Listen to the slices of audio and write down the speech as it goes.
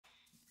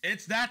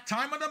It's that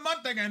time of the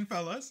month again,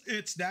 fellas.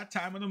 It's that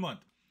time of the month.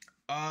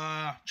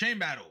 Chain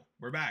battle.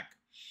 We're back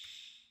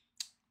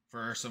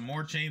for some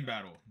more chain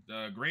battle.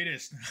 The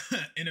greatest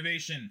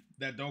innovation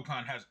that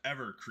Dokkan has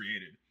ever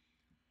created.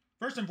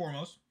 First and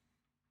foremost,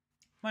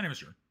 my name is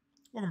Jerm.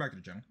 Welcome back to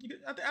the channel.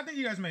 I think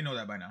you guys may know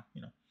that by now.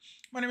 You know,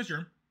 my name is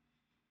Jerm.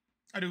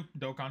 I do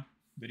Dokkan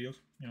videos.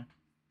 You know,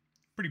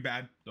 pretty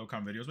bad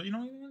Dokkan videos, but you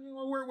know,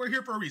 we're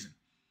here for a reason.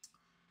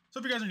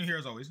 So if you guys are new here,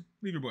 as always,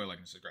 leave your boy a like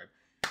and subscribe.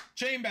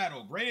 Chain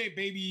battle, grade 8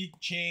 baby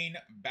chain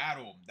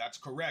battle. That's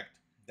correct.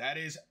 That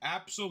is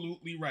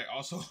absolutely right.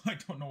 Also, I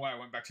don't know why I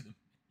went back to the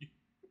menu.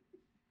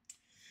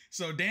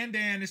 So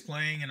Dan is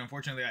playing, and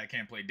unfortunately I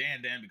can't play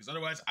Dan because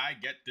otherwise I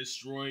get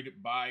destroyed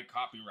by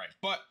copyright.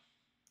 But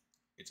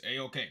it's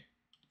a-okay.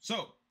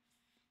 So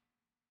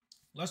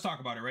let's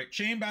talk about it, right?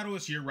 Chain battle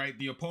is here, right?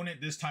 The opponent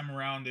this time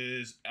around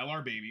is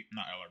LR baby,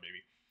 not LR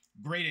baby,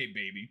 grade 8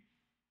 baby.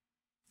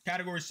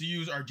 Categories to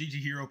use are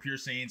GT Hero, Pure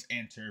Saiyans,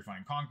 and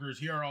Terrifying Conquerors.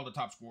 Here are all the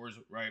top scores,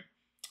 right?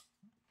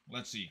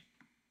 Let's see.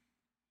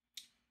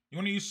 You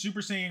want to use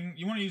Super Saiyan.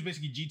 You want to use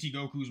basically GT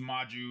Goku's,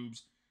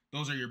 Majubes.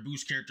 Those are your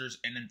boost characters.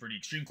 And then for the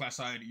Extreme Class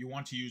side, you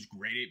want to use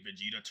grade 8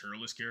 Vegeta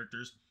Turles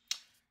characters.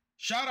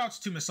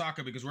 Shoutouts to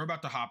Misaka because we're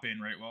about to hop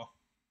in, right? Well,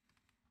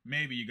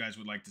 maybe you guys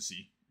would like to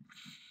see.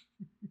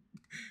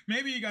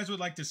 Maybe you guys would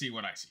like to see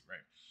what I see,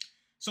 right?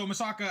 So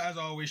Misaka, as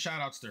always,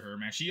 shoutouts to her,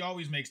 man. She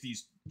always makes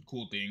these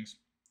cool things,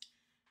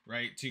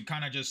 right? To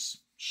kind of just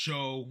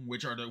show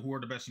who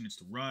are the best units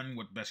to run,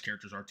 what the best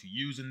characters are to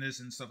use in this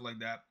and stuff like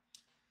that.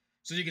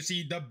 So you can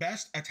see the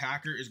best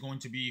attacker is going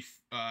to be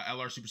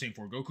LR Super Saiyan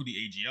 4 Goku, the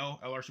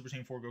AGL LR Super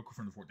Saiyan 4 Goku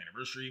from the 4th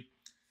anniversary.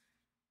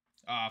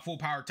 Full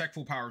power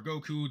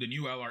Goku, the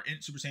new LR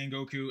Int Super Saiyan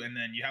Goku, and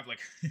then you have like,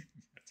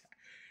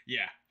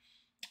 yeah.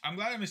 I'm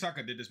glad that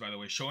Misaka did this, by the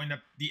way, showing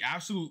that the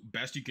absolute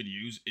best you could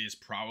use is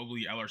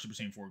probably LR Super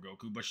Saiyan 4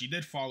 Goku, but she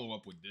did follow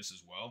up with this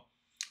as well,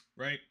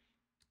 right?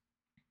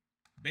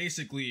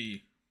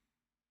 Basically,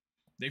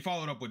 they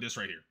followed up with this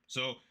right here.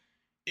 So,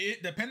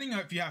 depending on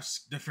if you have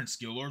different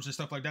skill orbs and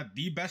stuff like that,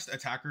 the best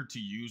attacker to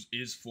use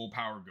is full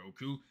power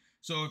Goku.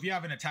 So, if you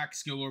have an attack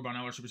skill orb on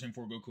LR Super Saiyan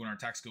 4 Goku and an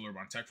attack skill orb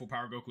on Tech Full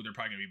Power Goku, they're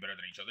probably going to be better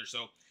than each other.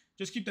 So,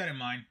 just keep that in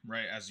mind,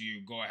 right, as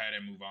you go ahead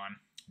and move on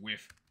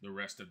with the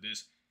rest of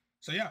this.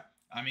 So, yeah,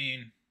 I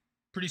mean,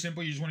 pretty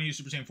simple. You just want to use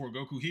Super Saiyan 4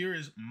 Goku. Here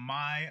is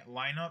my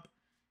lineup.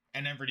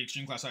 And then for the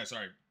Extreme Class side,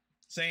 sorry,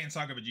 Saiyan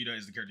Saga Vegeta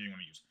is the character you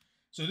want to use.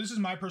 So this is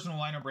my personal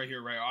lineup right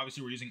here, right?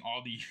 Obviously, we're using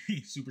all the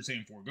Super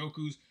Saiyan 4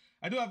 Gokus.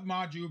 I do have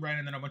Majube, right?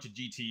 And then a bunch of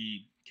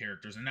GT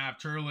characters. And I have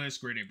Turles,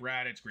 grade 8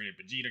 Raditz, grade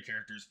 8 Vegeta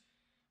characters.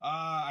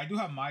 I do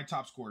have my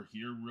top score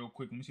here real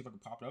quick. Let me see if I can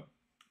pop it up.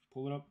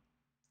 Pull it up.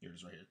 Here it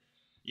is right here.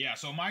 Yeah,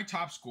 so my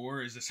top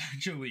score is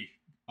essentially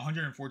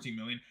 114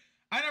 million.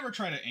 I never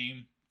try to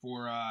aim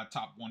for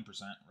top 1%,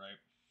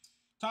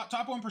 right?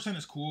 Top 1%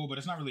 is cool, but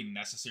it's not really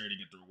necessary to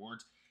get the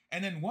rewards.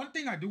 And then one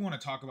thing I do want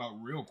to talk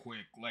about real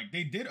quick, like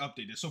they did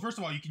update this. So first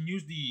of all, you can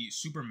use the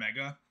Super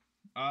Mega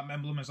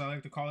emblem, as I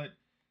like to call it,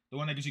 the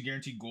one that gives you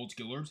guaranteed gold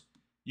skill orbs.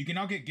 You can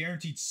now get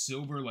guaranteed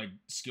silver like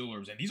skill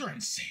orbs, and these are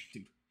insane,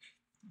 dude.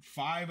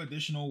 5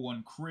 additional,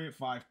 1 crit,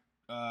 5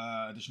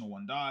 additional,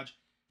 1 dodge.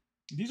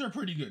 These are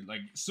pretty good,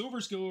 like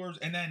silver skill orbs,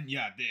 and then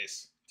yeah,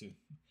 this too.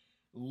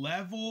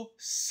 Level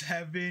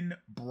 7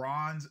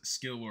 bronze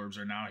skill orbs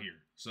are now here.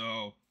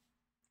 So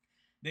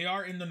they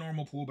are in the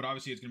normal pool, but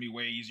obviously it's going to be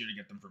way easier to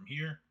get them from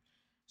here.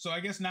 So I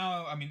guess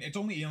now, I mean, it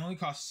only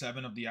costs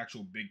 7 of the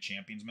actual big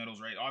champions medals,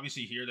 right?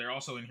 Obviously here, they're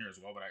also in here as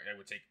well, but I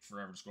would take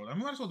forever to scroll down.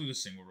 I might as well do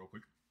this single real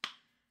quick.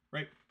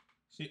 Right?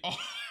 See, oh,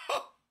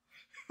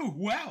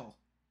 well.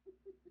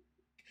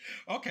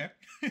 Okay.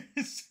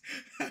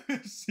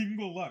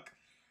 Single luck.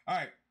 All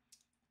right.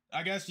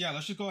 I guess, yeah,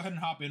 let's just go ahead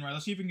and hop in, right?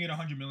 Let's see if we can get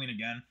 100 million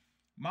again.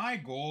 My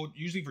goal,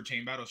 usually for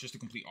chain battle, is just to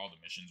complete all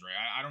the missions, right?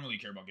 I don't really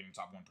care about getting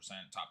top 1%,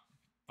 top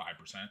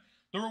 5%.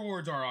 The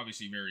rewards are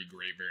obviously very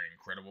great, very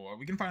incredible.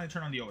 We can finally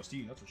turn on the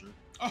OST, that's for sure.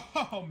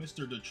 Oh,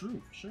 Mr. The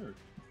Truth, sure.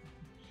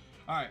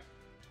 All right.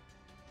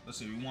 Let's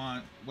see, we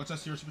want, what's that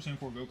here? Super Saiyan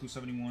 4 Goku,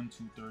 71,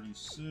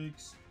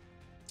 236,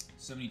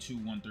 72,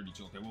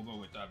 132. Okay, we'll go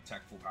with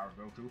Tech Full Power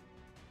Goku.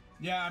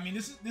 Yeah, I mean,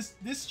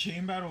 this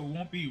chain battle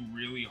won't be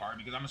really hard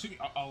because I'm assuming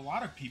a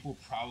lot of people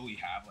probably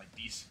have like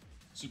these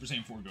Super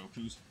Saiyan 4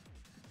 Gokus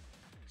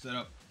set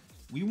up.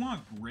 We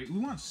want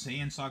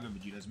Saiyan Saga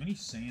Vegeta, as many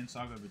Saiyan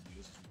Saga Vegetas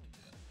as we can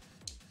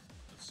get.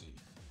 Let's see.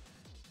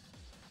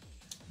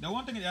 The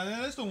one thing, yeah,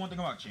 that's the one thing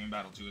about chain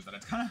battle too, is that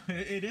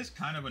it is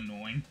kind of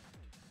annoying.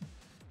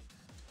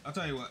 I'll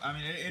tell you what, I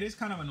mean, it is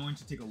kind of annoying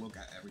to take a look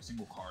at every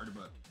single card,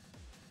 but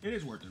it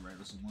is worth it, right?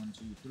 Let's see, 1,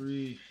 2,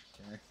 3,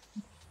 okay.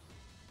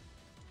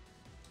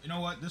 You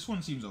know what? This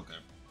one seems okay.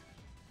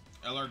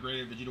 LR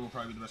Grade Vegeta will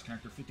probably be the best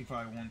connector.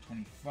 55,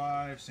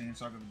 125. Saiyan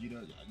Saga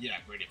Vegeta. Yeah,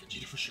 Grade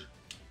Vegeta for sure.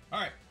 All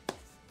right,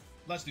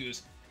 let's do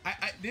this.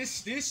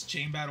 This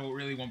chain battle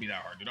really won't be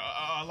that hard, dude.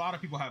 A lot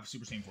of people have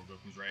Super Saiyan 4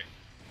 Gokus, right?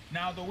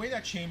 Now, the way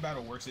that chain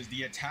battle works is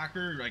the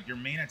attacker, like your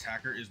main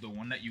attacker, is the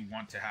one that you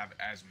want to have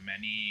as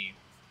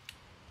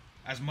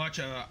much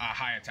a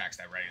high attack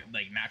stat, right?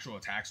 Like natural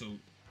attack. So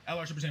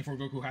LR Super Saiyan 4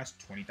 Goku has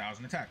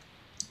 20,000 attack,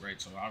 right?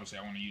 So obviously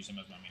I want to use him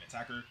as my main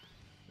attacker.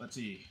 Let's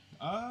see.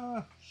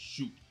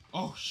 Shoot.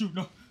 Oh, shoot.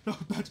 No,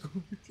 that's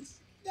going to...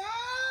 No!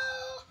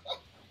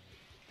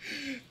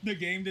 The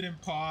game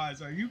didn't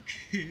pause. Are you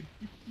kidding?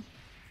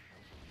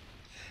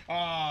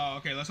 Oh,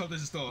 okay. Let's hope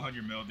this is still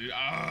 100 mil, dude.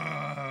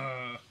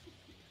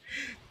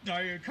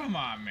 No, come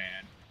on,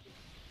 man.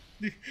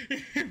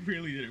 It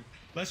really didn't.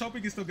 Let's hope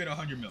we can still get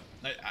 100 mil.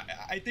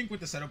 I think with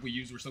the setup we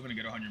use, we're still gonna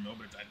get 100 mil,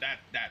 but that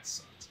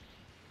sucks.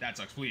 That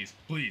sucks. Please.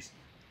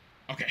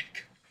 Okay.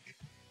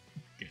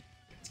 Good.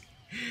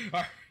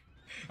 All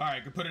right. I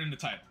can put it in the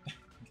title.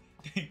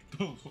 Thank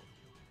the Lord.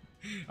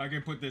 I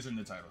can put this in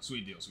the title.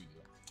 Sweet deal.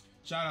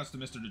 Shoutouts to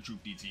Mr. The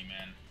Troop DT,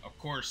 man. Of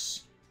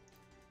course,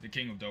 the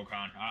king of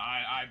Dokkan.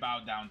 I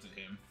bowed down to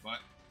him, but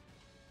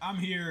I'm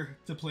here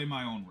to play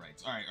my own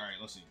rights. All right.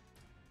 Let's see.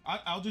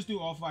 I'll just do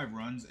all 5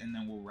 runs and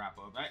then we'll wrap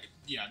up.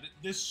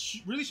 This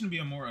really shouldn't be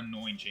a more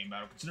annoying chain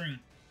battle, considering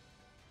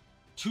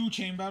 2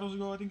 chain battles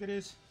ago, I think it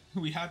is,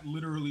 we had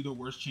literally the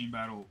worst chain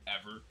battle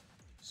ever.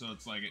 So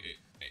it's like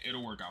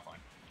it'll work out fine.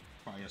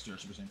 Probably SDR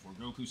Super Saiyan 4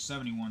 Goku,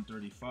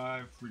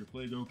 7135, free to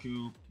play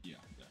Goku. Yeah,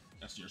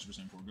 SDR Super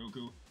Saiyan 4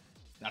 Goku.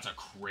 That's a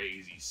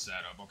crazy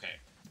setup. Okay,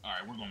 all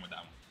right, we're going with that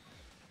one.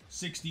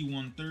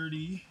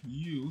 6130,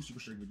 you Super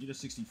Strike Vegeta,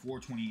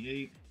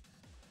 6428.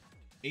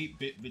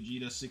 8-bit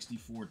Vegeta,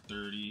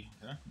 6430.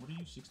 Okay, what are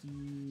you,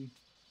 60?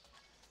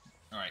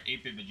 Alright,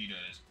 8-bit Vegeta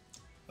is.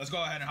 Let's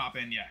go ahead and hop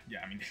in. Yeah,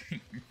 I mean,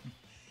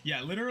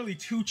 yeah, literally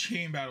 2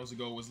 chain battles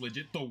ago was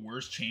legit the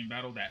worst chain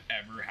battle that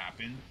ever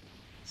happened.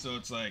 So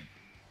it's like,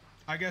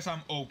 I guess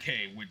I'm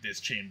okay with this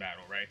chain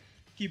battle, right?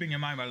 Keeping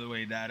in mind, by the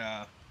way,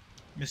 that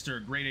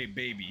Mr. Grade A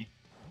Baby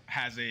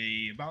has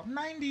about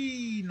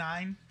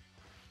 99%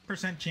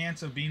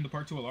 chance of being the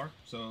Part 2 LR.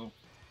 So,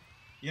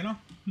 you know,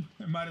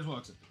 might as well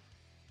accept it.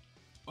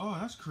 Oh,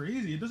 that's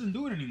crazy. It doesn't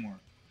do it anymore.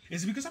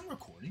 Is it because I'm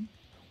recording?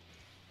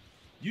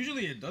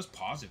 Usually it does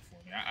pause it for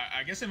me.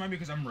 I guess it might be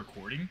because I'm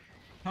recording.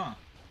 Huh.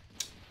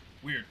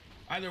 Weird.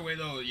 Either way,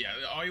 though, yeah,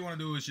 all you want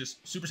to do is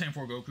just Super Saiyan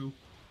 4 Goku,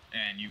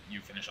 and you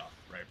finish off,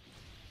 right?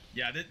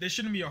 Yeah, this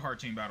shouldn't be a hard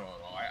chain battle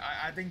at all.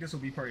 I think this will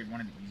be probably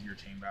one of the easier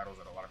chain battles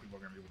that a lot of people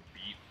are going to be able to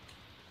beat.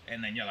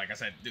 And then, yeah, like I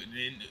said,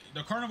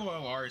 the Carnival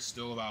LR is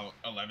still about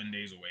 11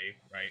 days away,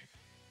 right?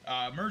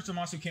 Merge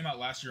Zamasu came out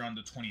last year on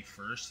the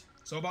 21st.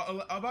 So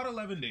about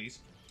 11 days,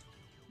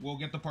 we'll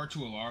get the Part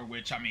 2 LR,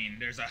 which, I mean,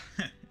 there's a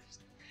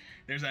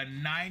there's a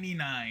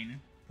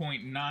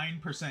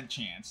 99.9%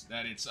 chance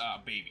that it's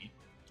Baby,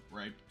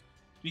 right?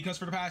 Because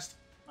for the past,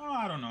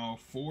 I don't know,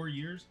 4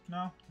 years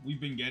now, we've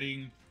been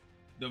getting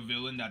the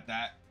villain that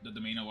the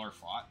main LR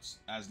fought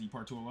as the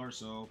Part 2 LR.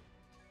 So,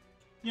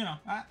 you know,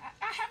 I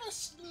have a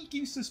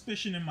sneaking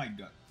suspicion in my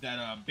gut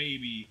that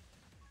Baby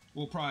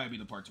will probably be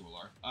the Part 2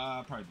 LR.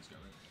 Probably this guy,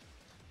 right?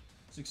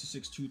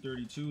 66,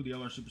 232. The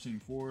LR Super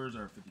Saiyan 4s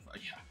are 55.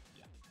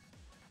 Yeah.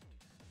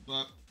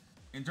 But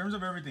in terms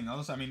of everything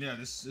else, I mean, yeah,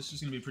 this is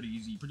gonna be pretty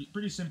easy,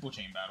 pretty simple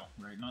chain battle,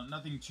 right?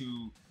 Nothing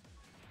too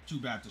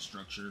bad to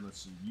structure.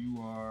 Let's see. You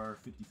are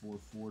 54,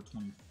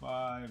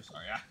 425.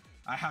 Sorry,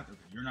 I have to.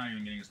 You're not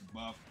even getting us the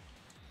buff.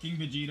 King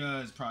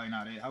Vegeta is probably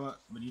not it. How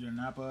about Vegeta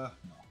Nappa?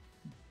 No.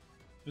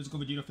 Physical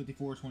Vegeta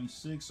 54,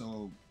 26.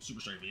 So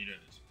Super Strike Vegeta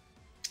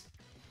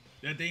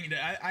it is.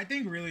 I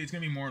think really it's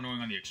gonna be more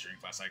annoying on the extreme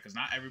class side because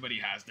not everybody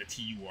has the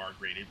TUR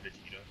graded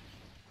Vegeta,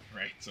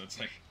 right? So it's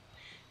like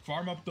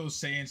farm up those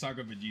Saiyan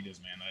Saga Vegetas,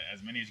 man,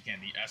 as many as you can.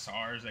 The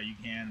SRs that you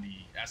can, the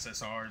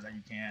SSRs that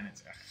you can.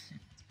 It's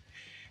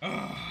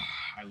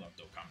I love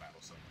Dokkan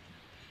Battle so much.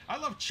 I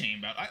love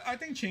Chain Battle. I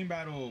think Chain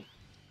Battle,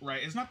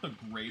 right, is not the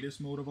greatest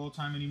mode of all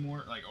time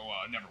anymore. Like,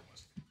 it never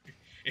was.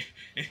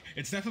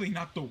 It's definitely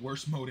not the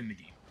worst mode in the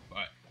game,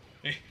 but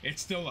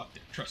it's still up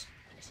there. Trust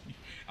me.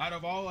 Out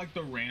of all like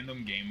the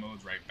random game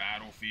modes, right?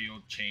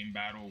 Battlefield, Chain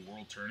Battle,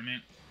 World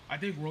Tournament. I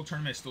think World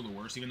Tournament is still the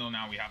worst, even though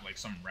now we have like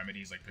some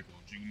remedies like Piccolo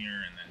Jr.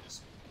 and then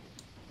just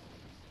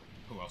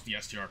who else? The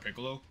STR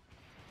Piccolo.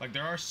 Like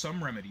there are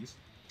some remedies,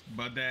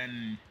 but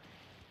then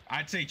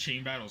I'd say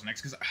Chain Battle's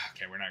next because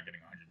okay, we're not getting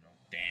 100 mil.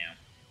 Damn,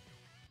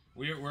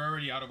 we're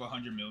already out of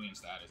 100 million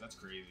status. That's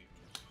crazy,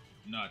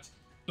 nuts.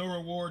 The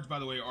rewards, by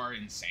the way, are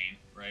insane,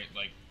 right?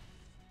 Like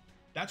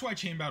that's why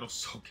Chain Battle's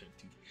so good,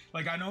 dude.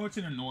 Like, I know it's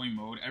an annoying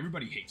mode.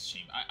 Everybody hates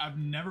Chain. I've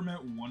never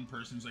met one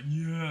person who's like,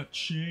 yeah,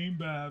 Chain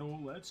Battle,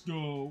 let's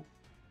go.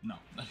 No,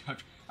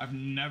 I've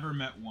never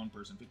met one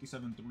person.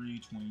 57, 3,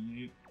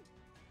 28.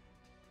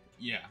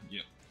 Yeah.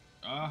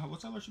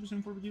 What's that Super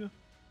Saiyan 4 Vegeta?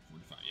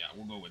 45. Yeah,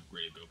 we'll go with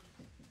Grade Goku.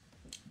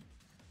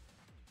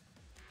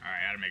 All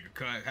right, how to make a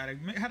cut.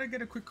 How to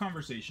get a quick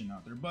conversation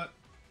out there. But,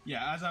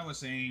 yeah, as I was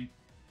saying,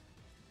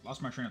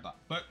 lost my train of thought.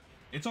 But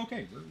it's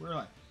okay. We're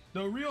like...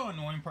 The real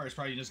annoying part is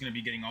probably just going to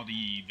be getting all the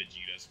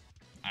Vegetas,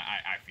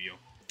 I feel.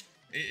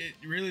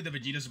 Really, the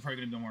Vegetas are probably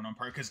going to be the more annoying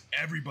part because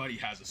everybody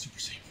has a Super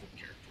Saiyan 4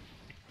 character.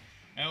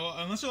 And, well,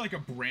 unless you're like a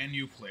brand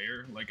new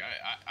player, like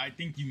I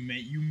think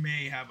you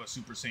may have a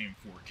Super Saiyan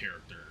 4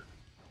 character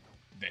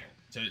there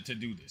to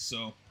do this.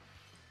 So,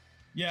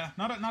 Yeah,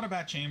 not a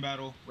bad chain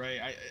battle,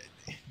 right?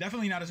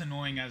 Definitely not as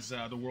annoying as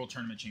the World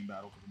Tournament chain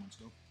battle a couple months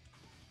ago.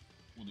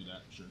 We'll do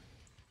that, sure.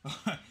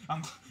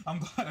 I'm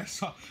glad I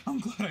saw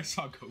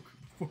Goku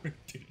before it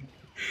didn't.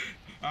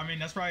 I mean,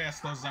 that's probably as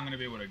close as I'm gonna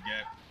be able to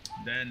get.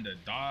 Then the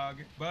dog,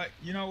 but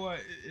you know what?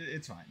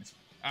 It's fine. It's fine.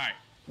 All right,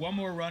 one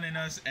more run in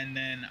us, and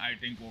then I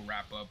think we'll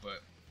wrap up.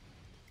 But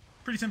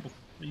pretty simple,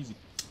 pretty easy,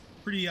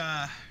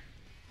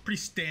 pretty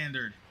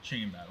standard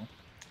chain battle.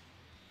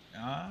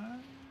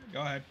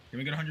 Go ahead. Can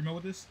we get 100 mil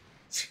with this?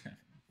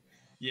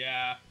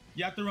 Yeah,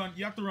 you have to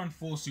run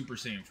full Super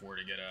Saiyan 4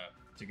 to get a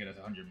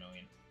 100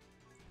 million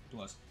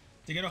plus.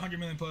 To get 100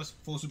 million plus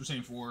full Super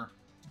Saiyan 4,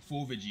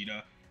 full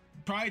Vegeta.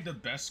 Probably the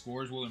best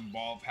scores will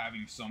involve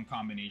having some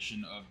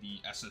combination of the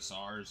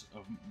SSRs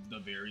of the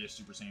various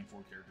Super Saiyan 4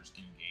 characters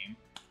in game.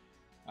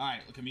 All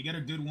right, can we get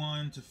a good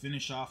one to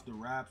finish off the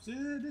wraps?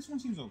 This one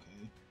seems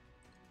okay.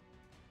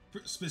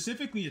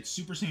 Specifically, it's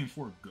Super Saiyan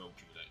 4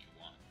 Goku that you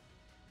want.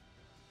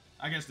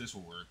 I guess this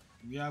will work.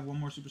 Do we have one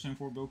more Super Saiyan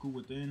 4 Goku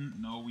within?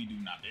 No, we do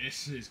not.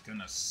 This is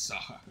gonna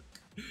suck.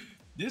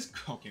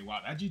 Okay,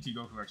 wow, that GT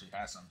Goku actually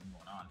has something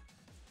going on.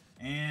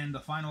 And the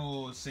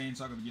final Saiyan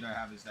Saga Vegeta I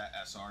have is that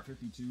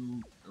SR52.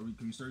 Can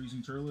we start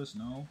using Turles?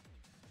 No.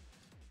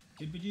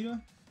 Kid Vegeta?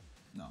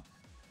 No.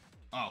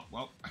 Oh,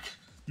 well,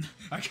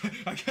 I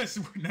guess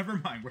never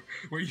mind.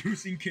 We're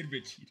using Kid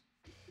Vegeta.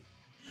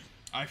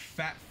 I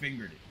fat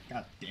fingered it.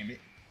 God damn it.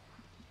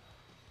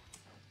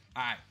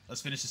 Alright,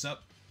 let's finish this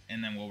up,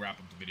 and then we'll wrap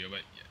up the video.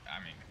 But yeah,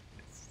 I mean,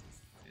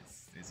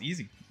 it's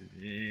easy.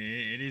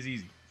 It is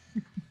easy.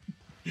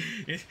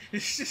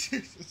 It's just such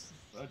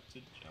a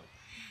joke.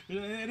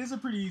 It is a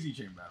pretty easy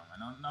chain battle,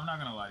 man. I'm not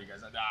gonna lie to you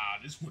guys.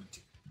 This would.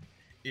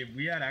 If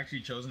we had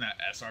actually chosen that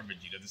SR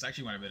Vegeta, this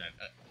actually would have been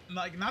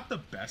like not the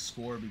best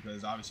score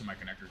because obviously my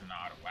connectors are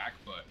not out of whack,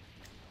 but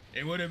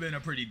it would have been a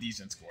pretty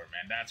decent score,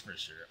 man. That's for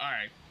sure. All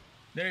right,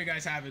 there you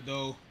guys have it,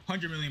 though.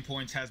 100 million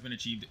points has been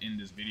achieved in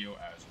this video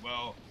as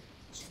well.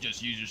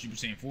 Just use your Super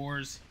Saiyan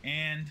 4s,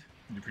 and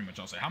you're pretty much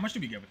all set. How much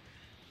did we get with?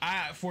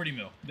 40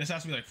 mil. This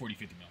has to be like 40,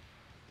 50 mil.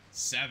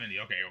 70.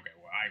 Okay.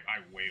 Well,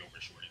 I way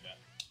overshorted that.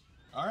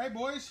 All right,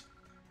 boys.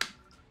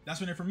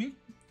 That's been it for me.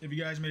 If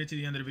you guys made it to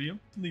the end of the video,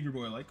 leave your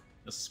boy a like,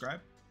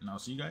 subscribe, and I'll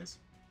see you guys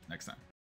next time.